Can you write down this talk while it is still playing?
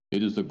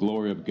It is the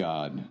glory of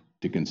God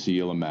to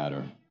conceal a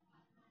matter.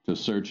 To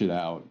search it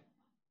out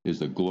is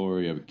the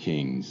glory of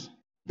kings.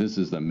 This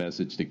is the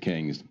Message to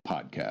Kings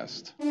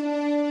podcast.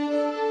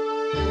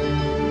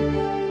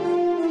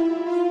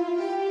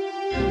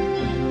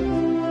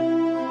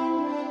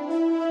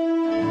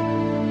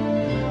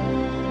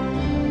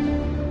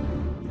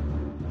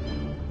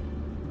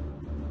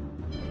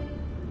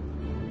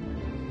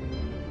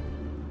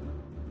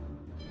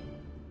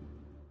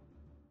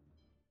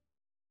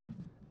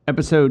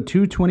 Episode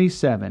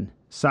 227,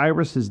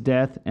 Cyrus's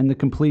Death and the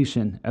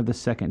Completion of the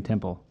Second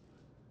Temple.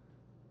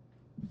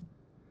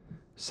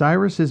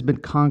 Cyrus has been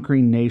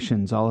conquering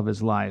nations all of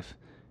his life,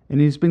 and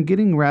he's been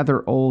getting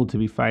rather old to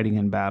be fighting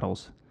in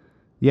battles.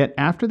 Yet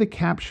after the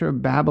capture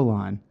of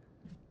Babylon,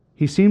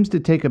 he seems to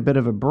take a bit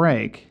of a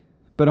break,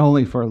 but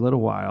only for a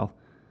little while.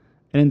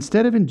 And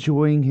instead of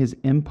enjoying his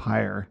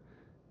empire,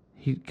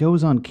 he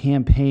goes on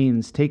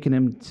campaigns, taking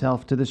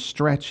himself to the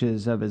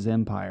stretches of his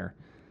empire.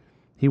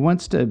 He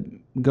wants to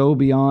go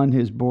beyond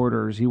his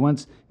borders. He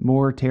wants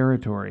more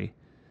territory.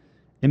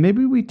 And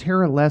maybe we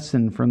tear a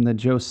lesson from the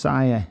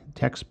Josiah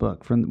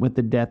textbook with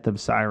the death of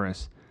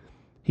Cyrus.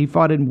 He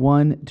fought in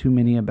one too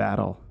many a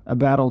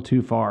battle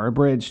too far, a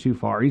bridge too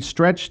far. He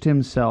stretched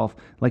himself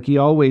like he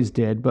always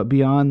did, but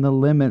beyond the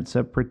limits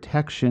of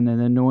protection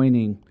and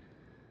anointing.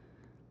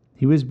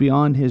 He was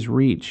beyond his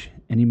reach,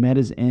 and he met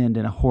his end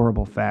in a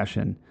horrible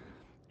fashion.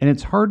 And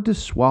it's hard to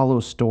swallow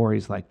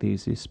stories like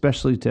these,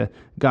 especially to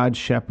God's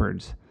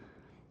shepherds.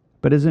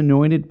 But his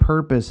anointed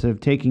purpose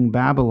of taking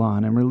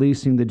Babylon and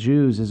releasing the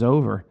Jews is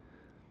over.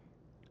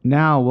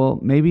 Now, well,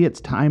 maybe it's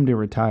time to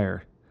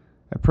retire.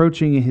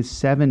 Approaching his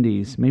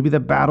 70s, maybe the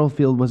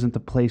battlefield wasn't the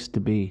place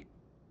to be.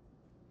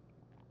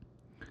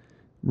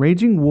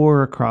 Raging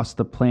war across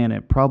the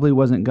planet probably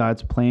wasn't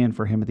God's plan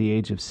for him at the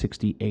age of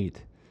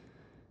 68.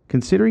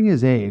 Considering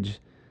his age,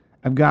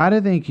 I've got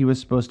to think he was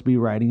supposed to be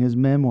writing his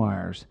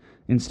memoirs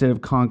instead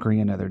of conquering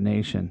another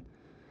nation.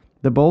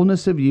 The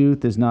boldness of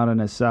youth is not on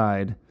his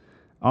side.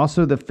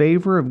 Also, the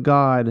favor of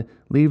God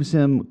leaves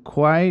him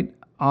quite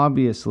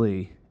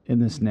obviously in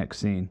this next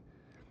scene.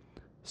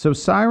 So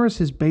Cyrus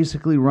has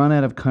basically run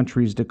out of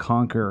countries to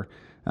conquer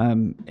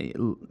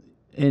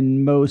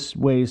in most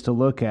ways to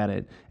look at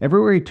it.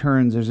 Everywhere he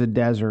turns, there's a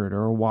desert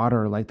or a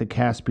water like the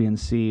Caspian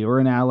Sea or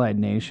an allied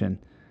nation.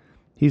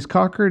 He's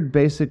conquered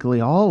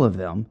basically all of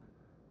them.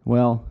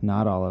 Well,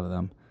 not all of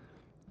them.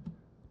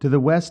 To the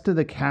west of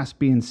the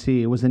Caspian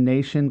Sea was a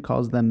nation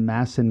called the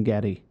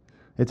Massangeti.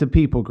 It's a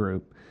people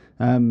group.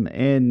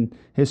 And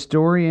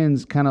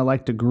historians kind of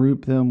like to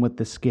group them with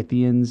the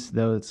Scythians,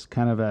 though it's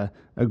kind of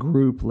a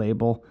group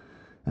label.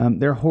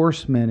 They're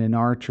horsemen and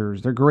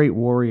archers. They're great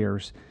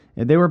warriors.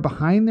 And they were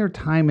behind their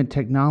time in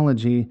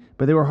technology,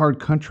 but they were hard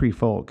country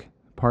folk,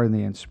 pardon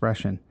the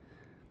expression.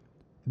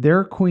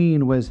 Their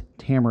queen was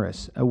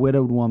Tamaris, a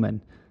widowed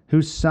woman,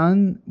 whose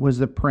son was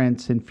the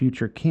prince and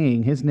future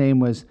king. His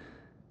name was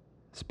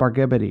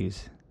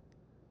Spargabetes.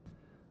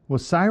 Well,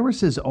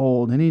 Cyrus is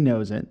old, and he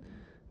knows it,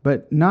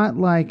 but not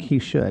like he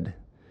should.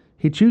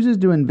 He chooses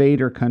to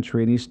invade her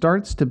country, and he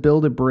starts to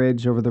build a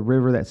bridge over the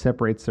river that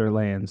separates their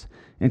lands.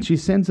 And she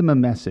sends him a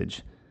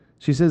message.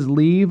 She says,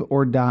 "Leave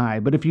or die,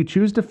 but if you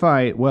choose to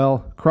fight,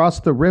 well, cross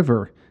the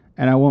river,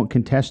 and I won't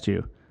contest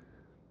you.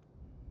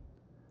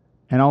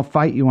 And I'll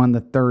fight you on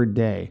the third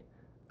day.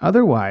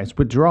 Otherwise,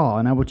 withdraw,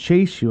 and I will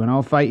chase you, and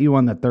I'll fight you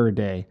on the third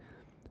day."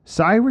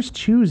 Cyrus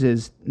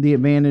chooses the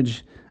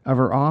advantage of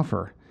her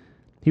offer.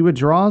 He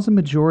withdraws a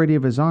majority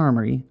of his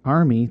army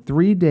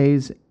 3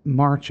 days'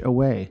 march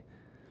away.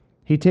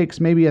 He takes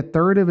maybe a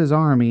third of his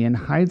army and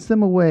hides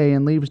them away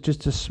and leaves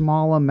just a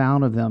small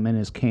amount of them in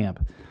his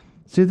camp.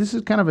 See, this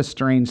is kind of a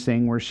strange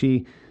thing where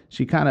she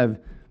kind of,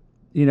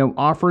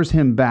 offers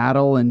him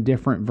battle in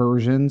different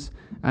versions,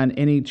 and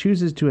he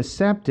chooses to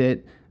accept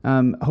it,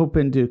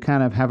 hoping to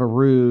kind of have a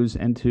ruse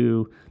and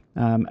to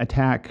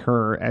attack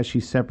her as she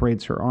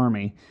separates her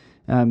army.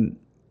 And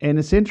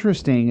it's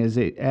interesting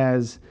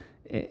as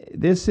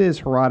this is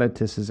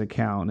Herodotus'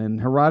 account, and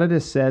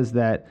Herodotus says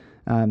that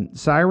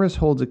Cyrus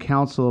holds a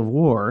council of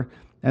war,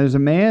 and there's a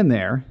man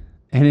there,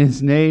 and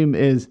his name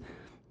is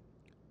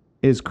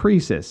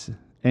Croesus,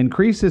 and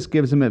Croesus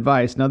gives him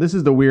advice. Now, this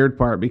is the weird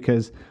part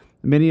because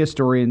many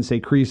historians say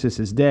Croesus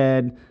is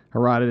dead.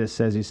 Herodotus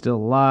says he's still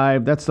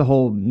alive. That's the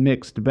whole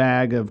mixed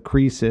bag of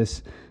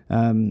Croesus.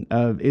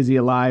 Of is he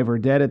alive or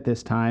dead at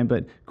this time?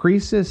 But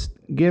Croesus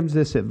gives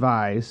this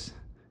advice.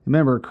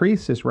 Remember,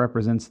 Croesus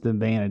represents the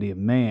vanity of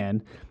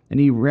man, and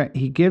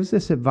he gives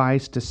this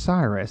advice to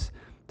Cyrus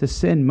to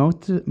send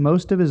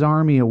most of his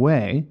army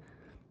away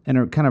in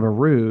a kind of a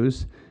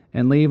ruse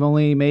and leave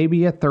only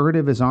maybe a third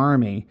of his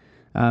army,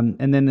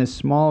 and then this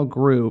small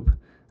group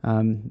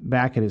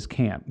back at his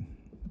camp.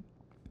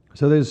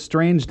 So there's a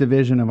strange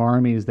division of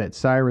armies that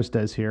Cyrus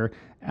does here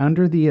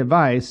under the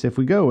advice, if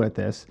we go with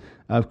this,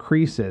 of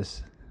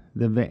Croesus,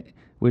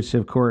 which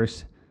of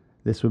course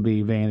this would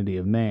be vanity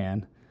of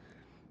man.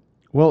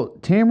 Well,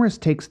 Tamaris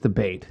takes the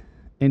bait,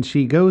 and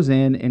she goes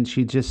in and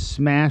she just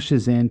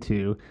smashes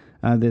into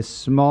this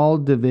small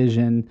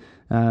division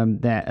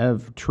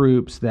of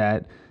troops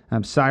that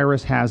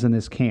Cyrus has in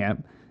this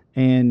camp,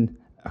 and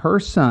her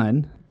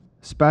son,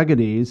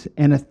 Spaghettes,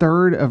 and a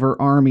third of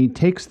her army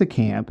takes the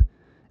camp,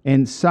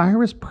 and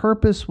Cyrus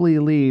purposefully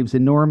leaves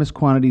enormous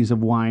quantities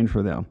of wine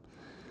for them.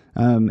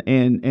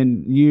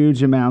 And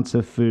huge amounts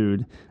of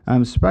food.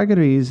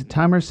 Spaghettes,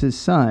 Timurus'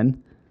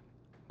 son,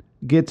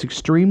 gets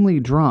extremely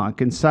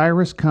drunk, and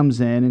Cyrus comes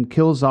in and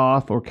kills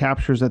off or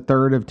captures a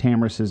third of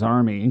Tamurus'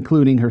 army,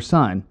 including her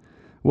son.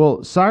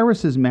 Well,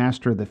 Cyrus is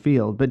master of the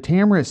field, but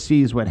Tamurus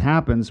sees what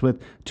happens with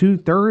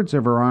 2/3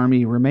 of her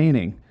army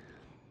remaining.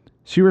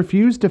 She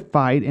refused to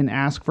fight and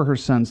ask for her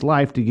son's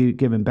life to be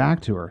given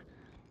back to her.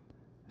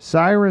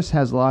 Cyrus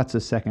has lots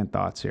of second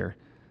thoughts here.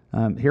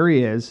 Here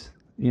he is,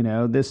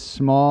 this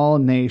small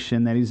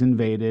nation that he's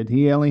invaded.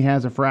 He only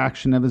has a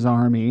fraction of his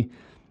army,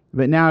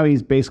 but now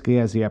he's basically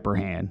has the upper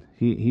hand.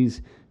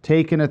 He's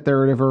taken a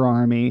third of her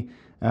army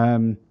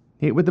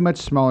with a much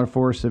smaller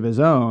force of his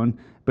own,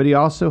 but he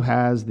also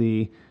has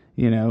the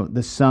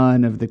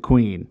son of the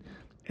queen.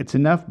 It's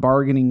enough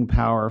bargaining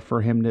power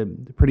for him to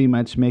pretty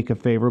much make a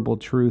favorable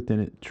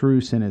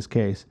truce in his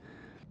case.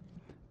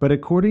 But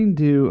according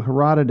to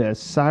Herodotus,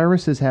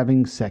 Cyrus is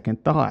having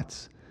second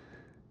thoughts,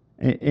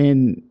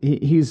 and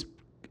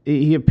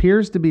he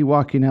appears to be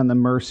walking down the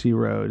mercy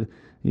road.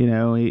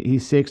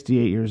 He's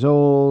 68 years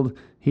old.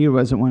 He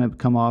doesn't want to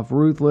come off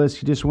ruthless.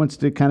 He just wants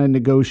to kind of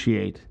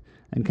negotiate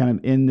and kind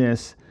of end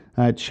this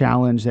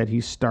challenge that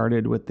he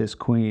started with this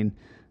queen,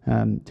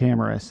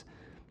 Tamurus.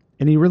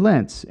 And he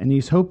relents, and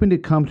he's hoping to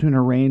come to an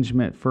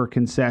arrangement for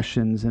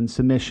concessions and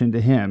submission to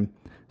him.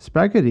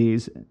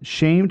 Spaghettes,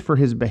 shamed for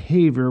his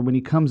behavior when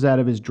he comes out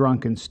of his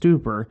drunken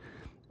stupor,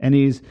 and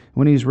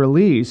when he's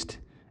released,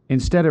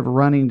 instead of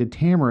running to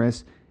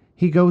Tamurus,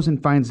 he goes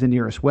and finds the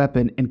nearest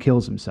weapon and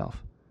kills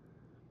himself.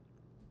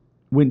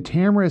 When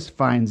Tamurus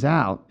finds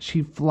out,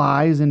 she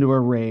flies into a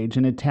rage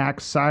and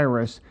attacks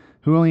Cyrus,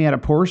 who only had a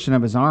portion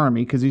of his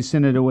army because he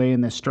sent it away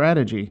in this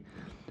strategy.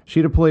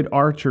 She deployed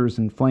archers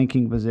in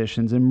flanking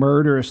positions and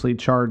murderously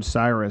charged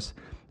Cyrus.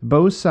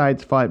 Both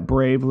sides fought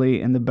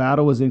bravely, and the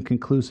battle was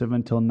inconclusive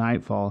until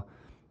nightfall.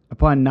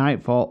 Upon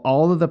nightfall,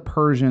 all of the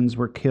Persians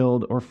were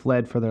killed or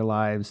fled for their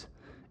lives.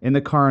 In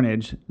the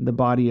carnage, the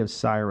body of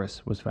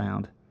Cyrus was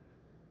found.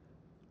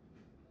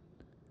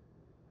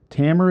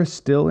 Tamurus,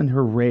 still in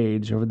her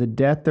rage over the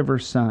death of her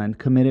son,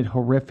 committed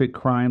horrific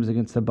crimes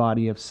against the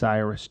body of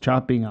Cyrus,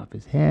 chopping off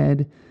his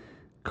head,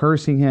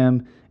 cursing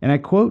him. And I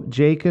quote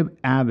Jacob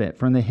Abbott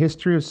from the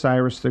History of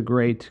Cyrus the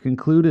Great to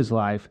conclude his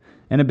life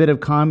and a bit of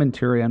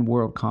commentary on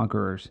world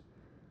conquerors.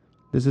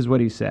 This is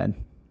what he said.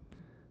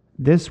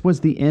 This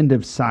was the end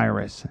of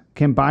Cyrus.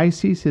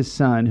 Cambyses, his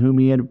son, whom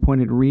he had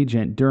appointed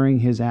regent during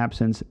his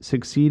absence,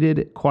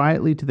 succeeded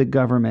quietly to the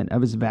government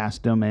of his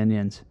vast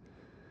dominions.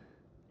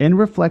 In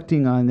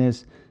reflecting on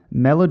this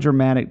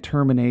melodramatic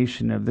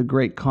termination of the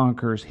great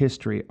conqueror's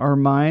history, our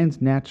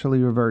minds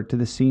naturally revert to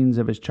the scenes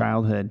of his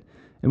childhood,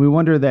 and we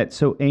wonder that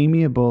so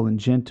amiable and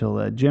gentle,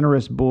 a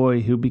generous boy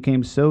who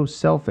became so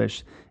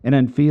selfish and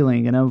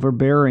unfeeling and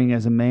overbearing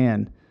as a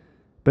man.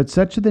 But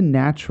such are the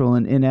natural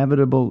and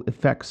inevitable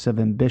effects of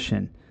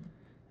ambition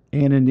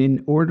and an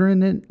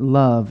inordinate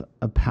love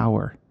of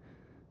power.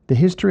 The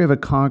history of a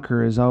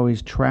conqueror is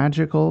always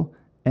tragical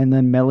and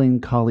a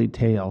melancholy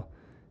tale.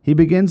 He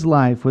begins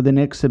life with an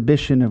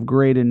exhibition of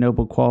great and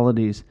noble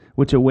qualities,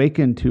 which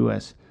awaken to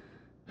us,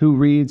 who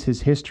reads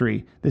his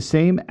history, the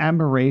same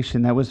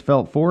admiration that was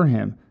felt for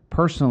him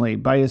personally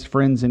by his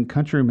friends and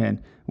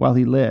countrymen while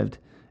he lived,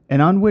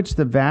 and on which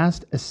the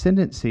vast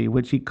ascendancy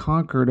which he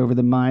conquered over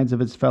the minds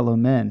of his fellow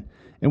men,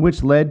 and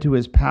which led to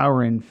his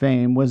power and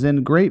fame, was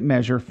in great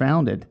measure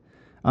founded.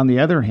 On the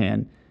other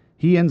hand,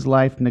 he ends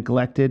life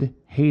neglected,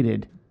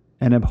 hated,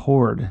 and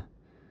abhorred.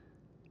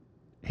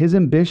 His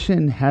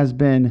ambition has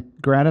been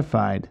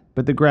gratified,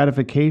 but the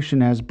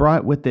gratification has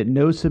brought with it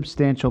no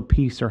substantial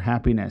peace or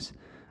happiness.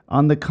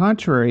 On the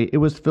contrary, it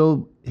was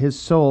filled his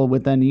soul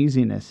with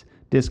uneasiness,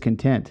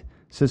 discontent,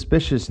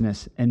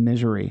 suspiciousness, and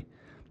misery.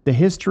 The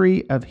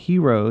history of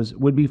heroes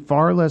would be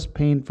far less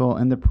painful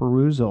in the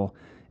perusal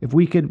if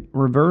we could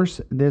reverse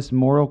this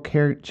moral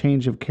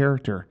change of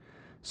character,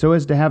 so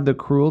as to have the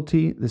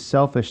cruelty, the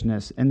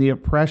selfishness, and the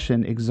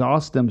oppression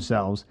exhaust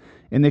themselves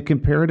in the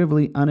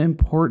comparatively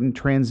unimportant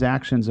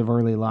transactions of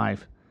early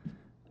life.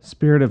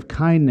 Spirit of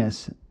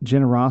kindness,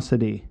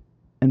 generosity,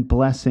 and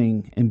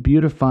blessing and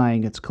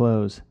beautifying its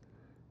close.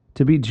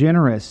 To be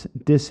generous,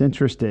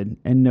 disinterested,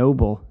 and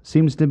noble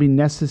seems to be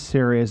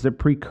necessary as the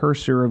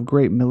precursor of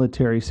great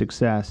military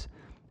success,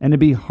 and to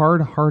be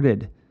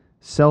hard-hearted,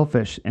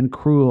 selfish, and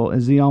cruel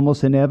is the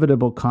almost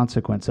inevitable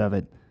consequence of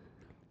it.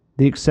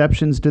 The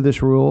exceptions to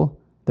this rule,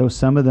 though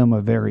some of them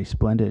are very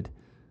splendid,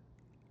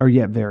 are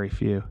yet very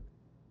few.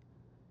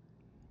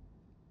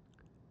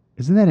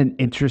 Isn't that an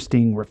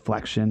interesting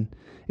reflection?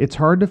 It's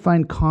hard to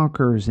find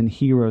conquerors and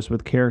heroes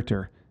with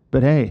character,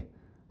 but hey,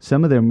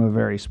 some of them are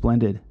very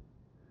splendid,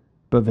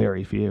 but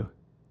very few.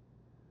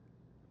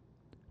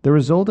 The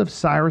result of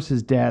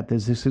Cyrus's death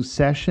is the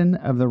succession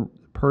of the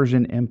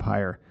Persian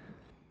Empire.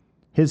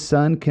 His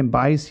son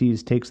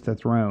Cambyses takes the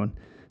throne.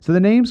 So the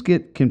names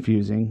get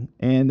confusing,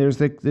 and there's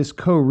this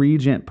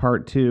co-regent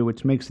part too,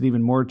 which makes it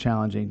even more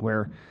challenging,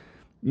 where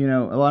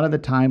a lot of the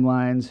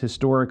timelines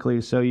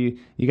historically, so you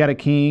got a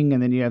king,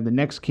 and then you have the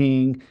next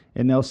king,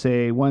 and they'll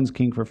say one's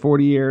king for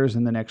 40 years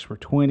and the next for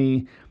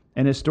 20.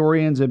 And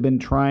historians have been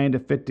trying to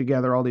fit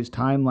together all these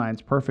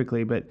timelines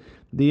perfectly, but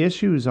the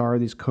issues are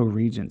these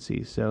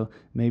co-regencies. So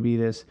maybe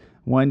this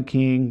one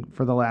king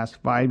for the last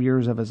 5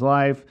 years of his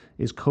life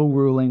is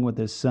co-ruling with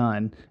his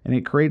son, and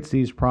it creates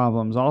these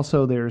problems.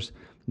 Also, there's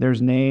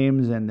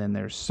names, and then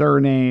there's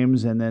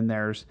surnames, and then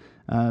there's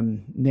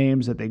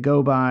names that they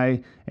go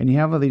by, and you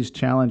have all these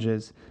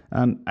challenges.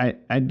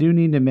 I do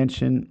need to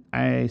mention,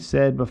 I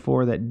said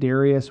before that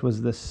Darius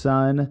was the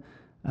son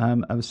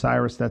of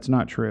Cyrus. That's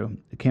not true.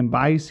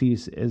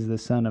 Cambyses is the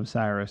son of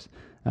Cyrus.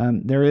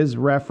 There is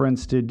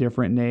reference to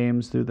different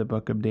names through the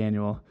book of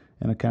Daniel,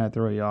 and it'll kind of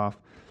throw you off.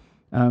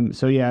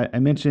 I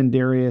mentioned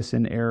Darius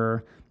in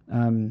error.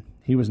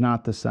 He was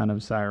not the son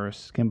of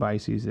Cyrus.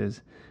 Cambyses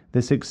is.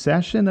 The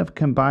succession of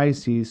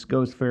Cambyses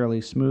goes fairly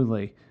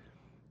smoothly,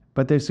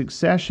 but the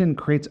succession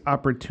creates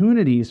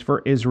opportunities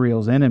for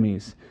Israel's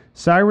enemies.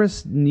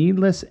 Cyrus'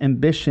 needless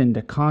ambition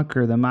to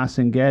conquer the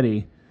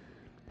Massagetae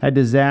had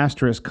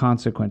disastrous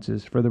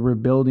consequences for the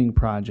rebuilding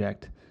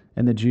project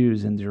and the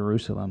Jews in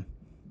Jerusalem.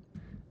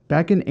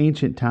 Back in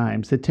ancient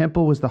times, the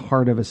temple was the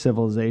heart of a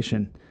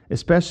civilization,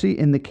 especially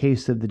in the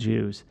case of the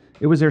Jews.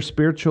 It was their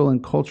spiritual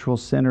and cultural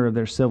center of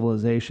their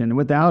civilization, and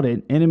without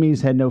it,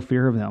 enemies had no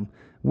fear of them.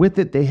 With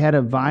it, they had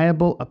a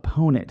viable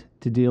opponent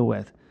to deal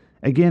with.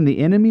 Again, the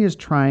enemy is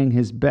trying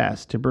his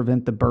best to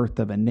prevent the birth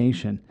of a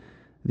nation.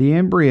 The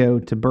embryo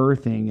to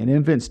birthing, an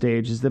infant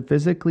stage, is the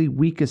physically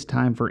weakest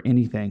time for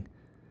anything.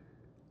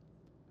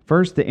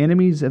 First, the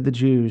enemies of the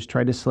Jews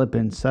tried to slip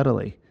in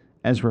subtly.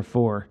 Ezra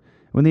 4.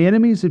 When the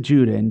enemies of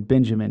Judah and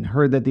Benjamin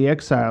heard that the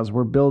exiles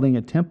were building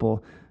a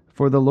temple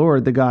for the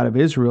Lord, the God of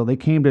Israel, they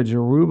came to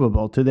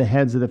Zerubbabel, to the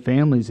heads of the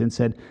families, and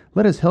said,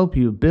 "Let us help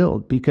you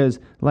build, because,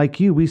 like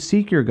you, we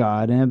seek your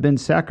God and have been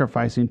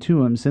sacrificing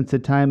to him since the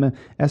time of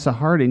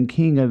Esarhaddon,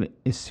 king of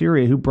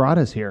Assyria, who brought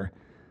us here."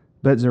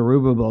 But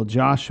Zerubbabel,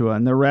 Joshua,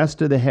 and the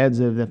rest of the heads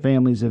of the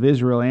families of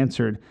Israel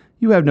answered,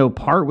 "You have no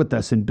part with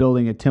us in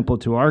building a temple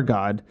to our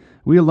God.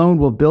 We alone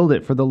will build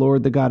it for the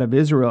Lord, the God of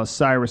Israel, as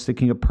Cyrus, the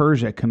king of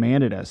Persia,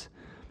 commanded us."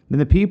 Then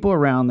the people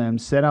around them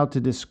set out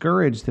to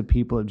discourage the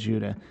people of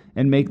Judah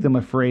and make them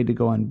afraid to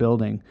go on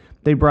building.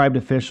 They bribed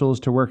officials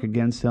to work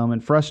against them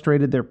and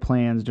frustrated their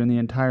plans during the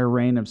entire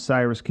reign of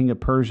Cyrus, king of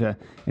Persia,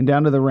 and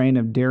down to the reign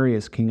of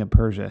Darius, king of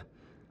Persia.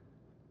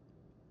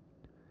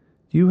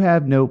 "You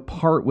have no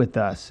part with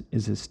us,"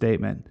 is his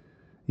statement.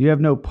 "You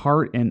have no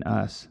part in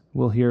us."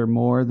 We'll hear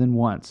more than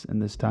once in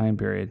this time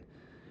period.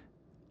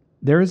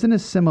 There is an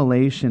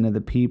assimilation of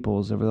the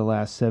peoples over the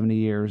last 70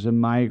 years of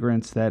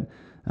migrants that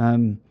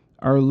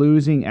are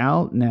losing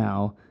out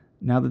now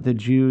that the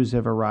Jews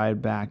have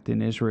arrived back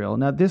in Israel.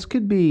 Now, this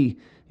could be,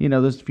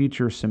 those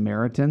future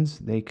Samaritans.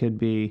 They could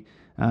be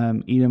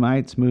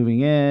Edomites moving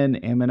in,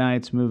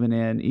 Ammonites moving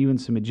in, even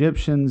some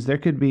Egyptians. There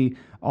could be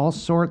all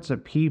sorts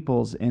of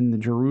peoples in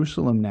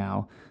Jerusalem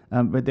now,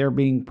 but they're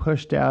being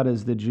pushed out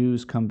as the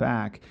Jews come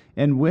back.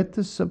 And with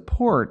the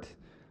support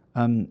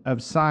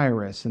of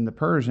Cyrus and the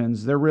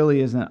Persians, there really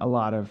isn't a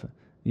lot of,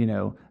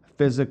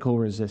 physical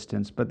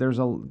resistance, but there's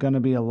going to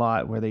be a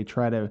lot where they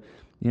try to,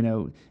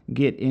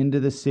 get into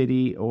the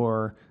city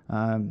or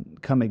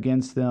come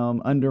against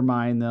them,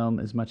 undermine them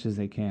as much as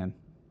they can.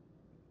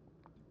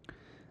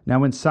 Now,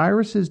 when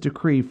Cyrus's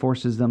decree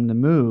forces them to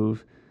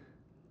move,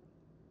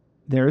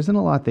 there isn't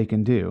a lot they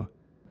can do.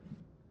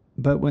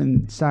 But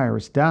when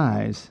Cyrus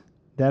dies,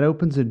 that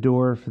opens a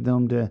door for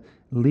them to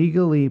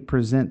legally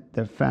present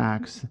the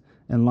facts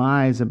and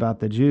lies about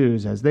the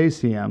Jews as they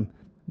see them,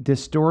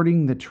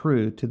 distorting the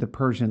truth to the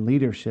Persian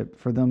leadership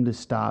for them to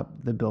stop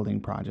the building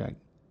project.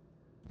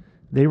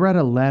 They read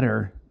a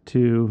letter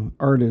to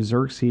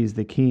Artaxerxes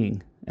the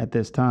king at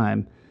this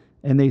time,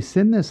 and they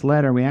send this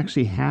letter. We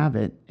actually have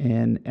it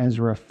in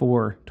Ezra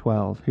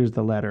 4:12. Here's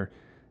the letter.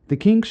 "The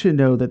king should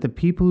know that the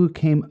people who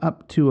came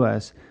up to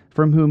us,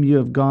 from whom you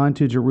have gone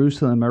to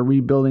Jerusalem, are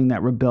rebuilding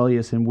that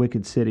rebellious and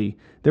wicked city.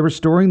 They're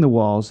restoring the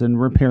walls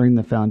and repairing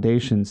the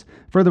foundations.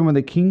 Furthermore,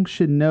 the king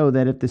should know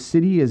that if the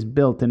city is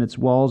built and its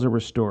walls are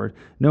restored,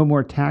 no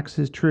more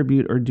taxes,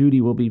 tribute, or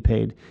duty will be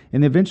paid,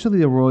 and eventually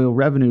the royal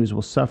revenues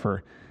will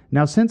suffer.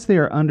 Now, since they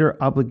are under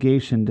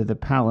obligation to the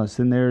palace,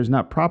 and there is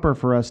not proper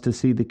for us to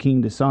see the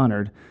king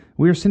dishonored,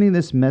 we are sending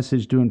this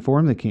message to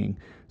inform the king,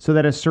 so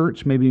that a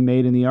search may be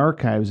made in the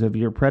archives of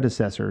your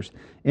predecessors.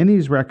 In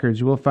these records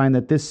you will find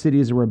that this city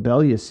is a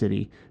rebellious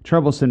city,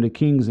 troublesome to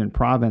kings and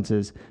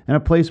provinces, and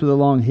a place with a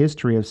long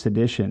history of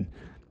sedition.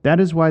 That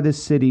is why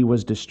this city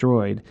was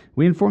destroyed.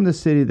 We inform the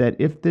city that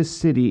if this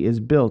city is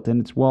built and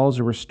its walls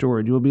are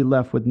restored, you will be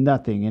left with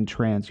nothing in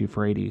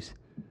Trans-Euphrates."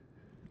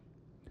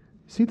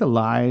 See the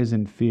lies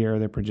and fear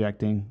they're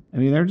projecting? I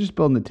mean, they're just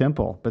building the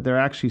temple, but they're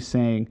actually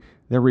saying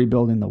they're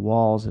rebuilding the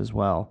walls as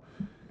well.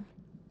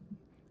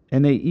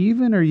 And they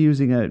even are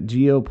using a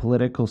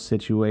geopolitical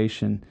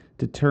situation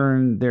to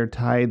turn their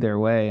tide their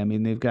way. I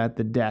mean, they've got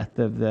the death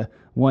of the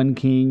one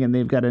king, and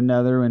they've got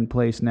another in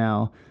place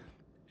now.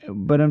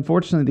 But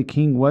unfortunately, the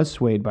king was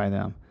swayed by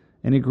them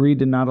and agreed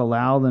to not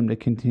allow them to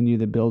continue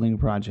the building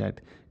project.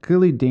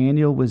 Clearly,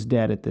 Daniel was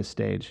dead at this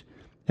stage,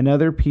 and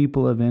other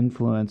people of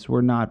influence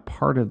were not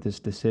part of this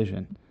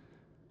decision.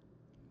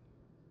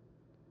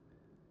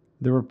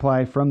 The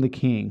reply from the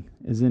king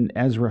is in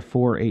Ezra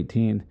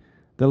 4:18.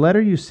 The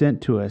letter you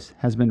sent to us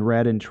has been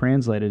read and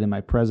translated in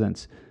my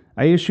presence.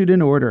 I issued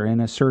an order,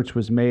 and a search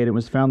was made. It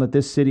was found that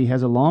this city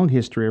has a long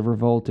history of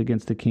revolt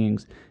against the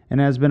kings and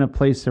has been a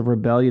place of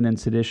rebellion and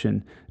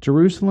sedition.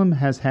 Jerusalem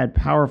has had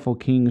powerful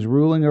kings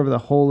ruling over the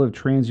whole of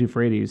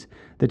Trans-Euphrates.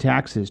 The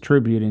taxes,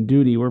 tribute, and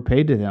duty were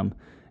paid to them.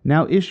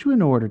 Now issue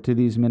an order to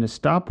these men to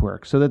stop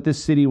work, so that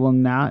this city will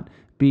not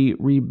be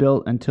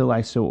rebuilt until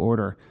I so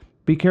order.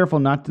 Be careful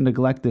not to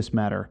neglect this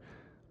matter.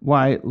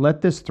 Why,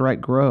 let this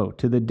threat grow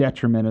to the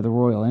detriment of the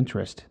royal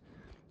interest.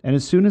 And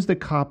as soon as the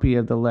copy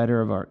of the letter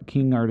of our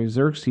King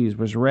Artaxerxes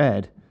was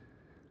read,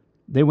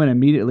 they went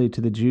immediately to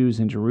the Jews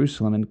in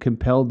Jerusalem and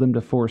compelled them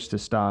to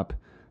stop.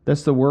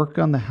 Thus the work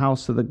on the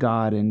house of the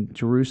God in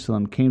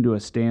Jerusalem came to a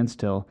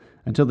standstill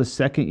until the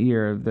second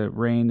year of the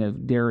reign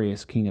of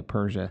Darius, king of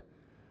Persia.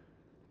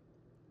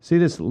 See,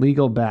 this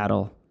legal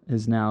battle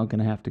is now going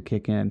to have to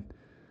kick in.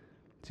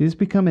 See, it's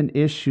become an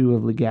issue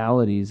of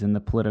legalities in the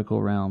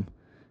political realm.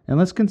 And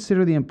let's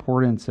consider the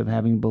importance of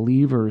having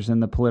believers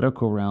in the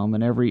political realm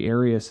in every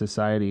area of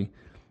society.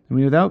 I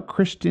mean, without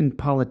Christian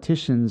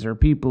politicians or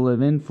people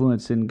of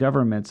influence in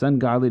governments,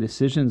 ungodly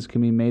decisions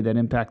can be made that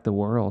impact the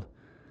world.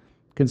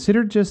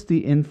 Consider just the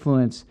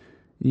influence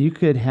you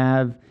could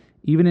have,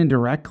 even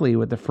indirectly,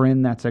 with a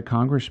friend that's a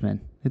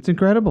congressman. It's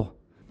incredible.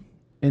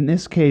 In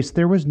this case,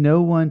 there was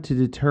no one to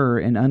deter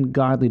an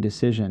ungodly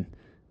decision.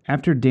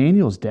 After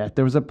Daniel's death,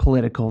 there was a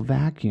political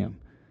vacuum.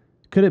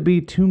 Could it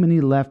be too many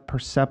left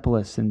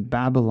Persepolis in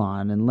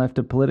Babylon and left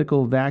a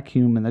political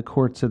vacuum in the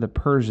courts of the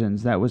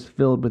Persians that was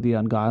filled with the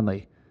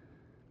ungodly?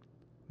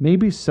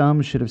 Maybe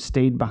some should have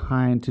stayed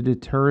behind to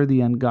deter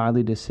the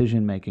ungodly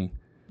decision-making.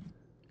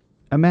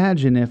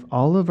 Imagine if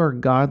all of our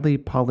godly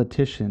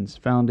politicians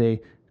found a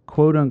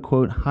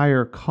quote-unquote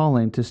higher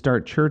calling to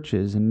start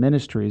churches and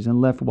ministries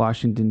and left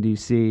Washington,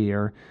 D.C.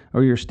 or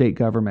your state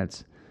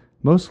governments.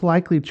 Most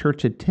likely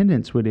church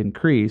attendance would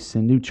increase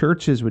and new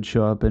churches would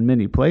show up in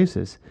many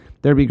places.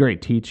 There'd be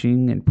great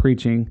teaching and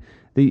preaching.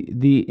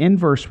 The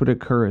inverse would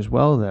occur as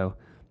well, though.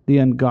 The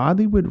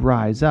ungodly would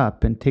rise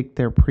up and take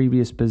their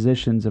previous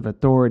positions of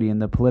authority in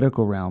the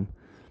political realm.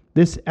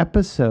 This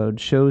episode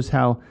shows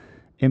how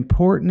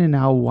important and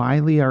how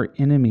wily our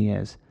enemy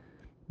is.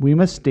 We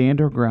must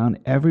stand our ground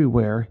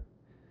everywhere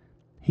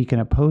he can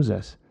oppose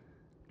us.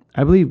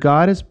 I believe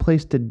God has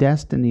placed a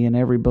destiny in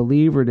every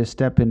believer to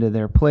step into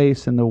their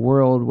place in the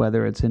world,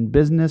 whether it's in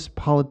business,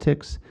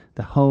 politics,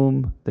 the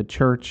home, the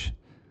church,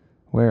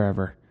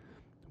 wherever.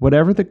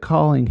 Whatever the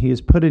calling he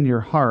has put in your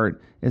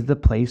heart is the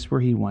place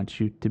where he wants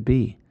you to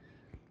be.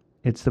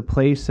 It's the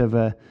place of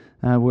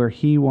where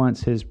he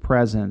wants his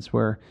presence,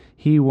 where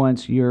he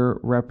wants your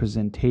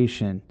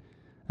representation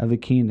of the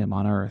kingdom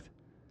on earth.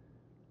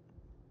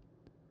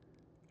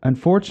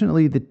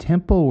 Unfortunately, the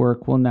temple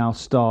work will now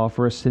stall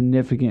for a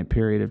significant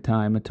period of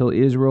time until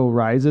Israel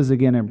rises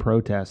again in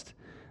protest.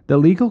 The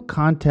legal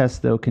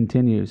contest, though,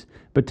 continues,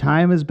 but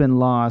time has been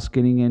lost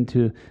getting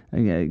until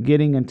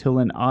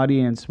an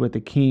audience with the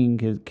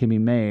king can be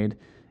made,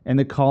 and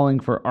the calling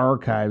for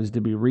archives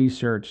to be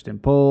researched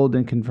and pulled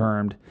and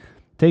confirmed.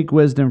 Take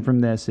wisdom from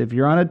this. If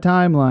you're on a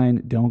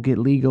timeline, don't get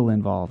legal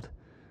involved.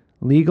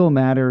 Legal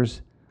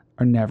matters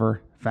are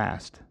never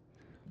fast.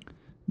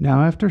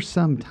 Now, after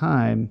some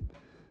time,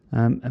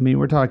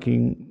 we're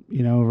talking,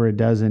 over a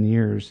dozen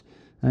years.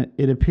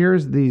 It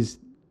appears the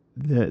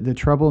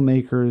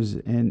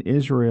troublemakers in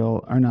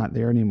Israel are not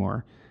there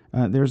anymore.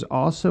 There's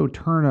also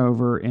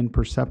turnover in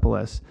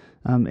Persepolis,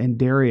 and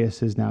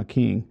Darius is now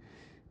king.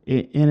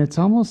 And it's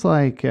almost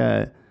like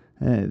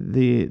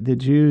the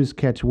Jews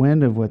catch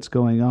wind of what's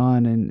going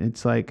on, and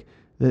it's like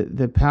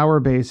the power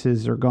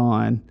bases are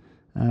gone.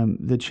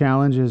 The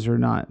challenges are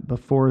not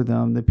before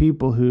them. The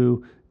people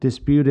who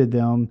disputed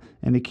them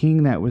and the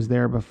king that was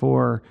there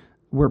before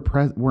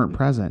weren't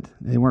present.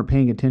 They weren't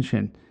paying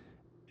attention,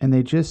 and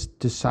they just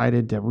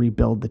decided to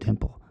rebuild the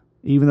temple,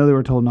 even though they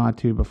were told not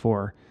to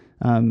before.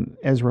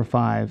 Ezra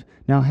 5.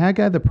 Now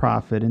Haggai the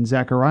prophet and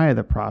Zechariah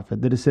the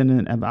prophet, the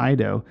descendant of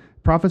Iddo,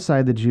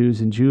 prophesied the Jews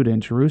in Judah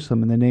and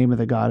Jerusalem in the name of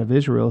the God of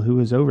Israel who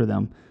is over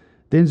them.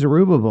 Then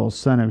Zerubbabel,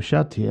 son of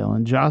Shealtiel,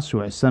 and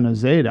Joshua, son of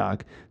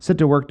Zadok, set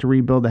to work to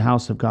rebuild the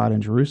house of God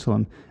in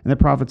Jerusalem, and the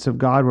prophets of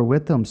God were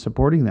with them,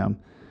 supporting them.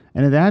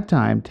 And at that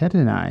time,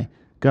 Tattenai,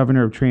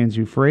 governor of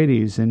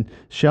Trans-Euphrates, and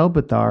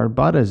Shelbathar,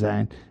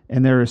 Badazine,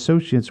 and their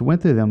associates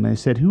went to them, and they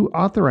said, "Who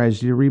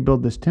authorized you to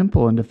rebuild this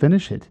temple and to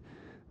finish it?"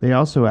 They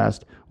also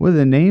asked, "What are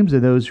the names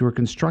of those who are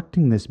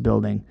constructing this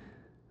building?"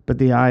 But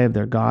the eye of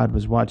their God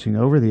was watching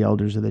over the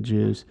elders of the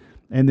Jews,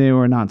 and they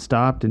were not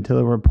stopped until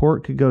a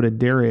report could go to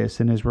Darius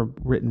and his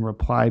written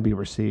reply be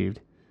received.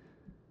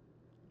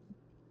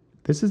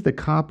 This is the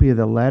copy of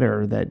the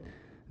letter that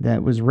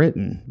that was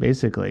written,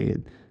 basically.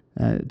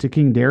 To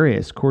King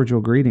Darius,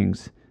 cordial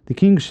greetings. The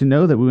king should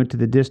know that we went to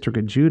the district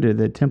of Judah,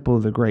 the temple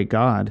of the great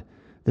God.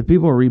 The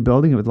people are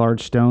rebuilding it with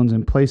large stones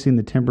and placing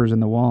the timbers in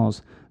the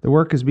walls. The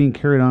work is being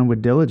carried on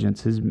with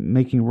diligence, is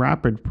making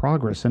rapid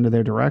progress under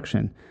their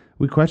direction.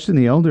 We questioned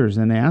the elders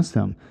and asked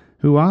them,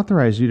 who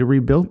authorized you to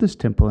rebuild this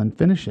temple and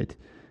finish it?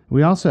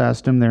 We also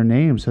asked them their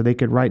names so they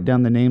could write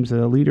down the names of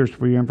the leaders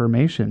for your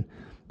information.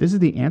 This is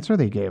the answer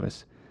they gave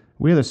us.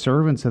 We are the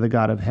servants of the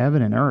God of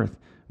heaven and earth.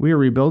 We are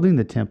rebuilding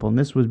the temple, and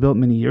this was built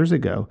many years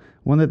ago,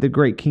 one that the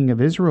great king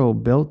of Israel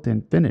built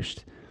and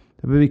finished.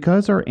 But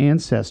because our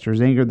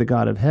ancestors angered the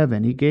God of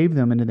heaven, he gave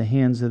them into the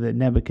hands of the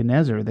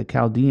Nebuchadnezzar, the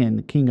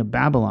Chaldean king of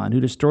Babylon, who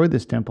destroyed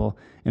this temple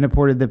and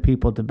deported the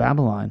people to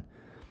Babylon.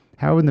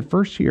 However, in the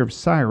first year of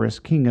Cyrus,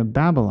 king of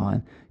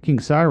Babylon, King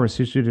Cyrus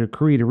issued a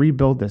decree to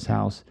rebuild this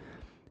house.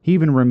 He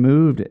even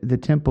removed the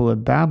temple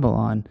of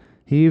Babylon.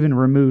 He even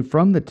removed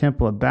from the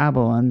temple of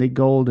Babylon the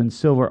gold and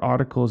silver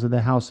articles of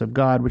the house of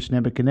God, which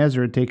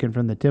Nebuchadnezzar had taken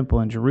from the temple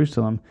in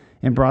Jerusalem,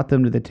 and brought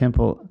them to the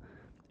temple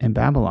in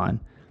Babylon.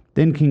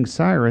 Then King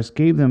Cyrus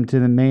gave them to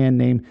the man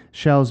named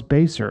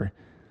Shalmaneser,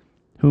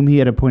 whom he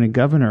had appointed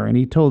governor, and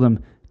he told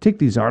him, take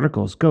these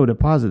articles, go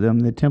deposit them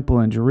in the temple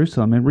in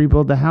Jerusalem, and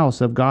rebuild the house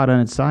of God on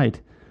its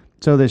site.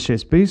 So the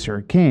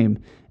Shalmaneser came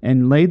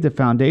and laid the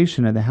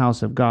foundation of the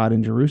house of God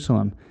in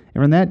Jerusalem.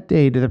 And from that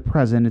day to the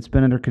present, it's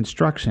been under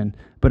construction,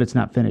 but it's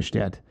not finished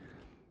yet.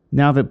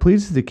 Now, if it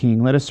pleases the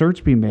king, let a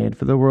search be made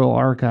for the royal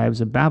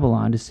archives of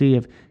Babylon to see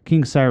if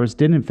King Cyrus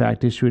did in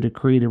fact issue a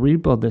decree to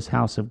rebuild this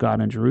house of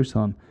God in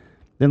Jerusalem.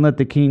 Then let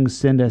the king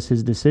send us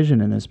his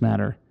decision in this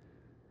matter.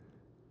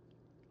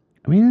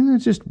 I mean,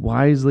 it's just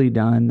wisely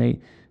done.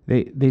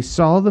 They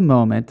saw the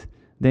moment.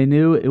 They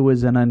knew it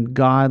was an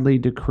ungodly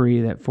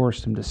decree that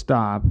forced them to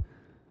stop.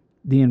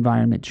 The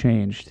environment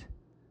changed,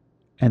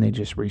 and they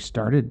just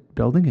restarted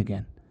building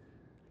again.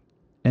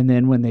 And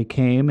then when they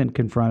came and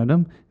confronted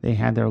them, they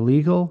had their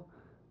lawyers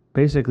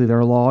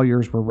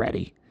were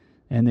ready.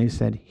 And they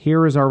said,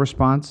 here is our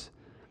response.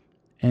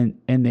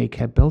 And they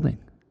kept building.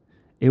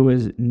 It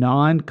was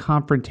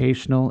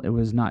non-confrontational. It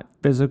was not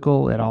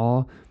physical at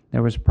all.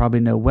 There was probably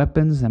no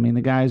weapons. I mean,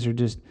 the guys are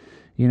just,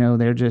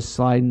 they're just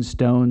sliding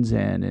stones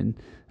in.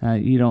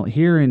 And you don't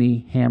hear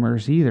any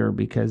hammers either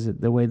because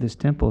the way this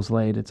temple's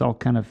laid, it's all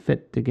kind of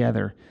fit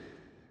together.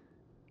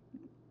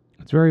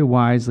 It's very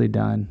wisely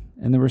done.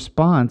 And the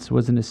response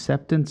was an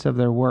acceptance of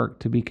their work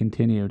to be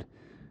continued.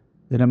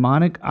 The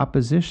demonic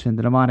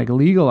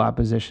legal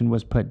opposition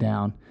was put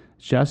down.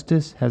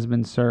 Justice has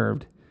been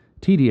served.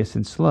 Tedious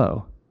and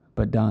slow,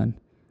 but done.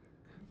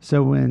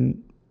 So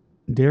when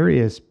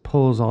Darius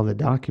pulls all the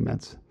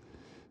documents,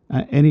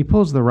 and he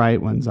pulls the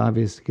right ones,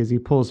 obviously, because he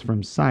pulls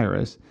from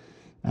Cyrus,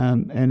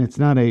 and it's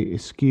not a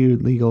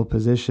skewed legal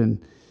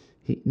position.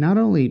 He not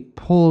only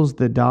pulls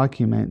the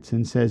documents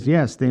and says,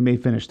 yes, they may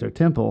finish their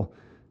temple.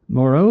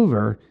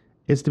 Moreover,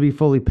 it's to be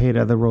fully paid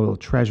out of the royal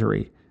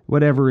treasury.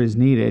 Whatever is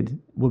needed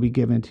will be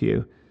given to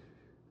you.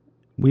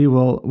 We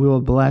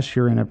will bless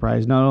your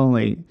enterprise. Not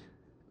only,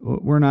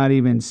 we're not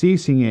even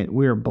ceasing it,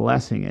 we're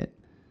blessing it.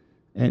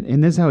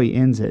 And this is how he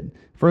ends it.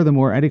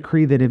 Furthermore, I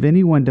decree that if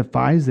anyone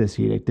defies this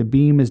edict, the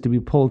beam is to be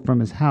pulled from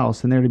his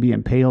house, and they're to be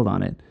impaled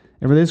on it.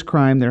 And for this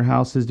crime, their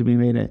house is to be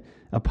made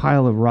a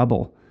pile of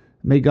rubble.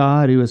 May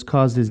God, who has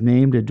caused his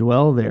name to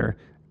dwell there,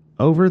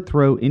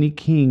 overthrow any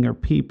king or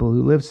people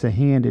who lifts a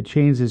hand to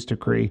change this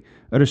decree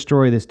or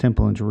destroy this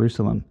temple in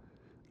Jerusalem.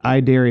 I,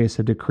 Darius,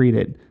 have decreed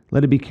it.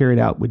 Let it be carried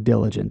out with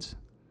diligence.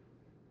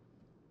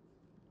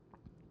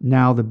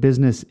 Now the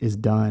business is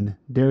done.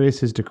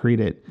 Darius has decreed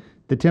it.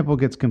 The temple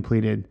gets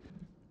completed.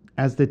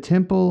 As the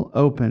temple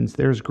opens,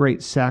 there's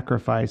great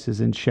sacrifices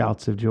and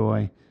shouts of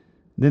joy.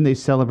 Then they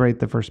celebrate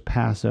the first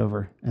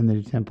Passover in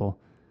the temple.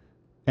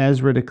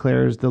 Ezra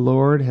declares, the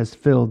Lord has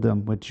filled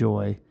them with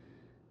joy.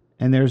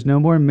 And there's no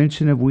more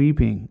mention of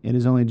weeping. It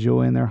is only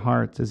joy in their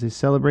hearts as they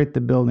celebrate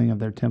the building of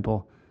their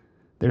temple.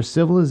 Their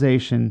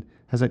civilization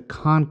has a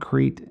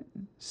concrete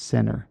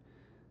center.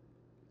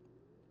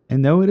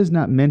 And though it is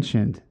not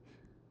mentioned,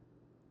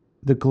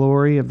 the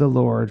glory of the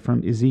Lord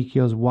from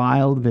Ezekiel's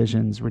wild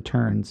visions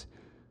returns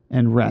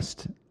and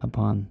rests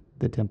upon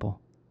the temple.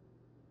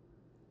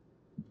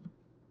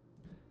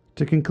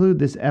 To conclude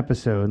this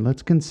episode,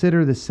 let's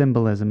consider the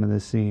symbolism of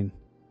this scene.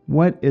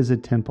 What is a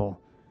temple?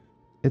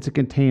 It's a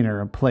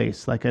container, a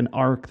place, like an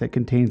ark that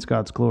contains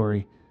God's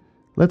glory.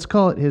 Let's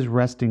call it his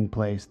resting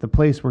place, the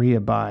place where he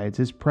abides.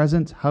 His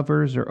presence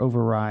hovers or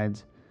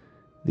overrides.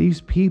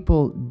 These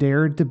people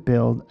dared to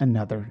build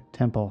another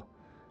temple.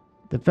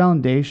 The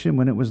foundation,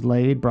 when it was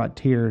laid, brought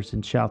tears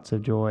and shouts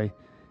of joy.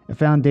 The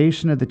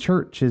foundation of the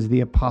church is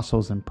the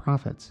apostles and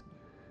prophets.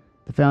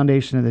 The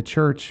foundation of the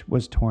church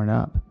was torn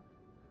up.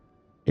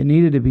 It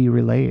needed to be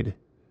relayed.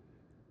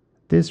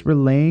 This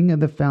relaying of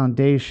the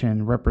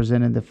foundation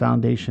represented the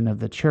foundation of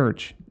the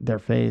church, their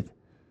faith.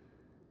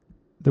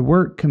 The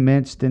work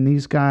commenced, and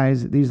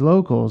these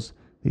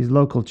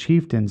local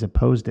chieftains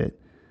opposed it.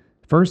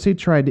 First, they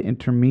tried to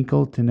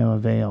intermingle to no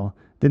avail.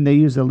 Then they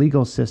used the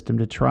legal system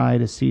to try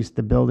to cease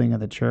the building of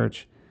the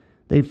church.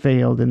 They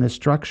failed, and the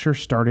structure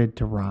started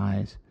to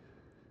rise.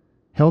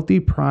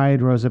 Healthy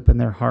pride rose up in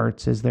their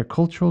hearts as their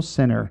cultural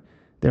center,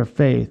 their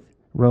faith,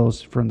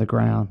 rose from the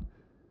ground.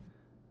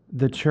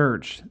 The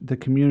church, the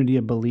community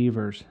of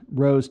believers,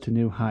 rose to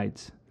new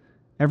heights.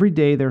 Every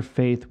day their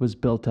faith was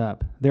built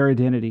up, their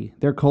identity,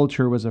 their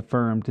culture was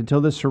affirmed, until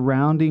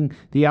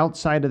the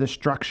outside of the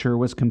structure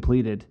was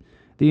completed.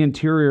 The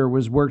interior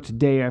was worked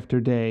day after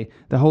day.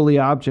 The holy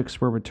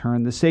objects were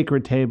returned. The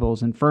sacred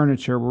tables and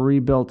furniture were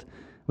rebuilt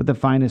with the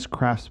finest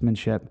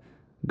craftsmanship.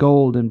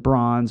 Gold and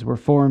bronze were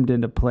formed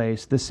into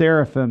place. The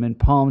seraphim and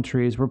palm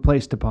trees were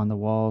placed upon the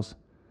walls.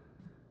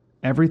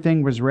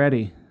 Everything was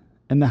ready,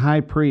 and the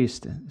high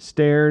priest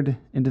stared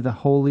into the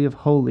Holy of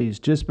Holies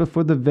just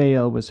before the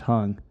veil was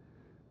hung.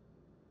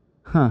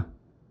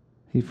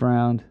 He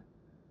frowned.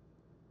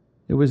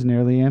 It was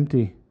nearly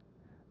empty.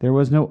 There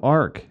was no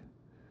ark,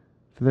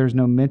 for there's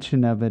no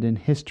mention of it in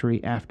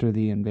history after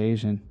the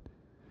invasion.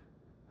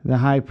 The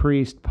high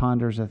priest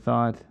ponders a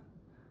thought.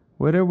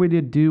 What are we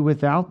to do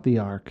without the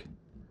ark?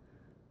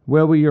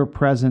 Where will your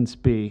presence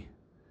be?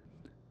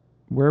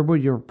 Where will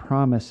your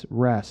promise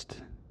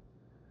rest?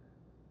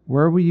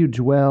 Where will you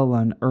dwell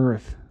on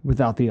earth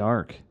without the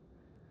ark?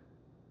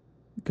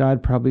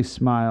 God probably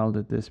smiled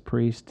at this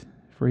priest,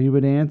 for he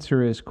would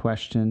answer his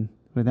question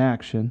with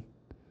action.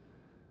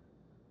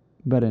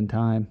 But in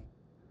time,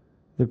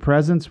 the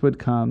presence would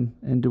come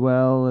and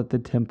dwell at the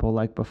temple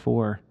like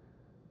before,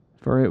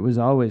 for it was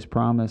always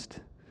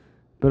promised,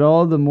 but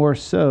all the more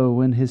so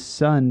when his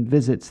Son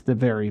visits the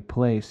very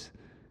place,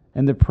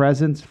 and the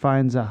presence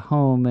finds a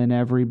home in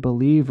every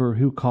believer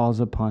who calls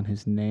upon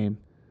his name.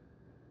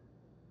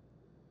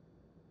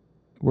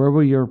 Where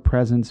will your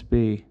presence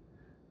be?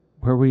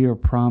 Where will your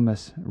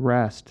promise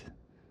rest?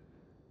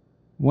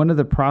 One of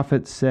the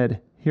prophets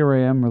said, "Here I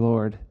am,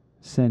 Lord,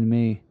 send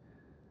me."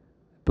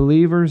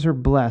 Believers are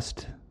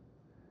blessed,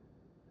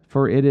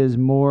 for it is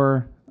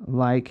more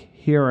like,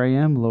 "Here I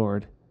am,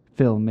 Lord,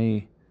 fill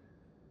me."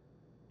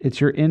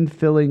 It's your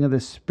infilling of the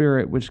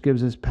Spirit which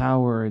gives us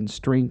power and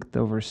strength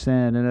over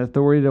sin and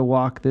authority to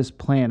walk this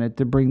planet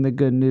to bring the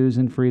good news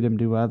and freedom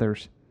to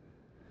others.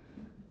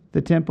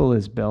 The temple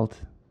is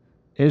built.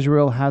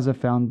 Israel has a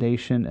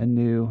foundation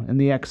anew, and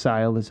the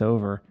exile is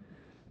over.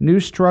 New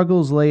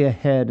struggles lay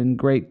ahead and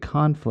great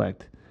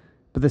conflict,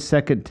 but the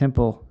second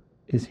temple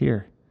is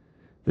here.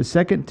 The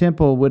second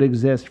temple would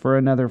exist for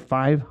another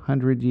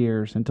 500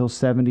 years until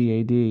 70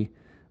 AD,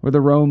 where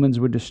the Romans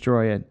would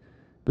destroy it.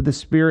 But the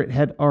Spirit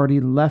had already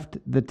left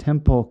the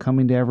temple,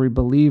 coming to every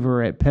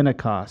believer at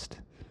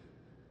Pentecost.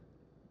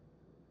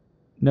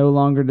 No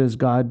longer does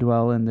God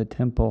dwell in the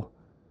temple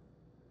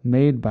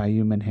made by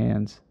human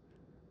hands,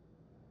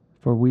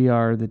 for we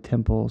are the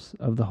temples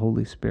of the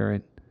Holy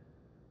Spirit.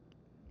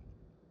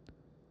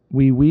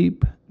 We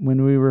weep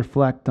when we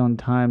reflect on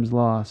times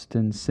lost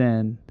in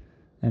sin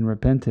and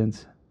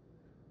repentance.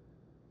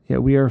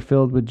 Yet we are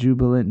filled with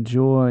jubilant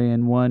joy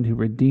in one who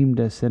redeemed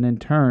us, and in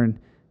turn,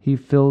 he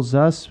fills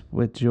us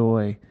with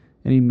joy,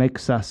 and he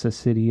makes us a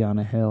city on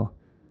a hill.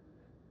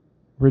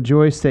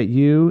 Rejoice that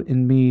you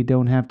and me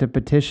don't have to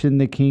petition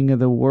the King of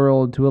the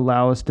world to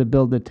allow us to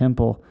build a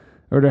temple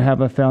or to have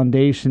a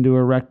foundation to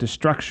erect a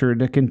structure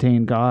to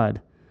contain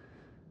God.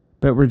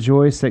 But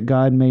rejoice that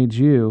God made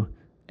you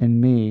and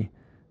me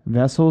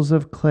vessels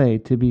of clay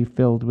to be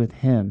filled with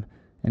him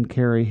and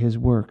carry his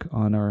work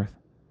on earth.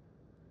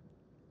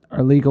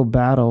 Our legal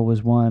battle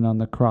was won on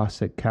the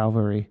cross at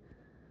Calvary.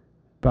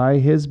 By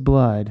his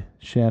blood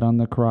shed on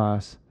the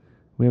cross,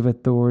 we have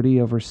authority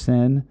over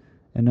sin,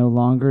 and no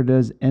longer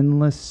does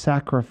endless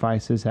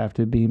sacrifices have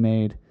to be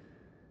made,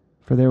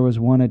 for there was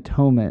one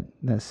atonement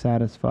that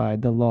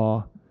satisfied the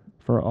law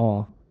for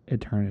all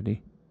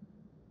eternity.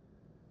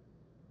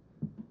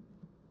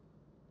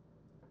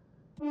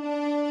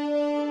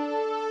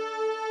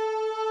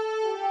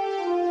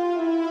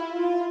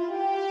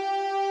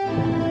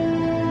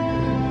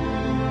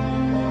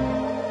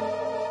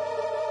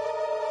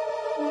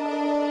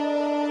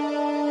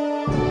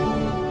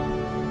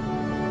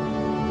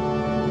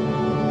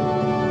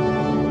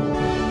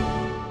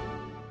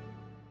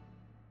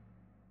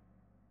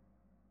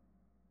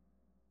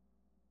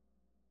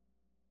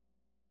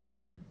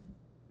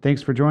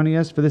 Thanks for joining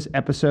us for this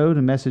episode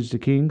of Message to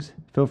Kings.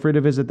 Feel free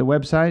to visit the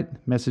website,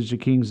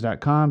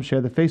 messagetokings.com, share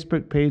the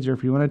Facebook page, or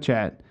if you want to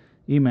chat,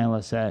 email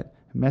us at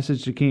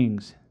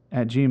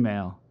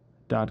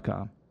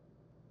messagetokings@gmail.com.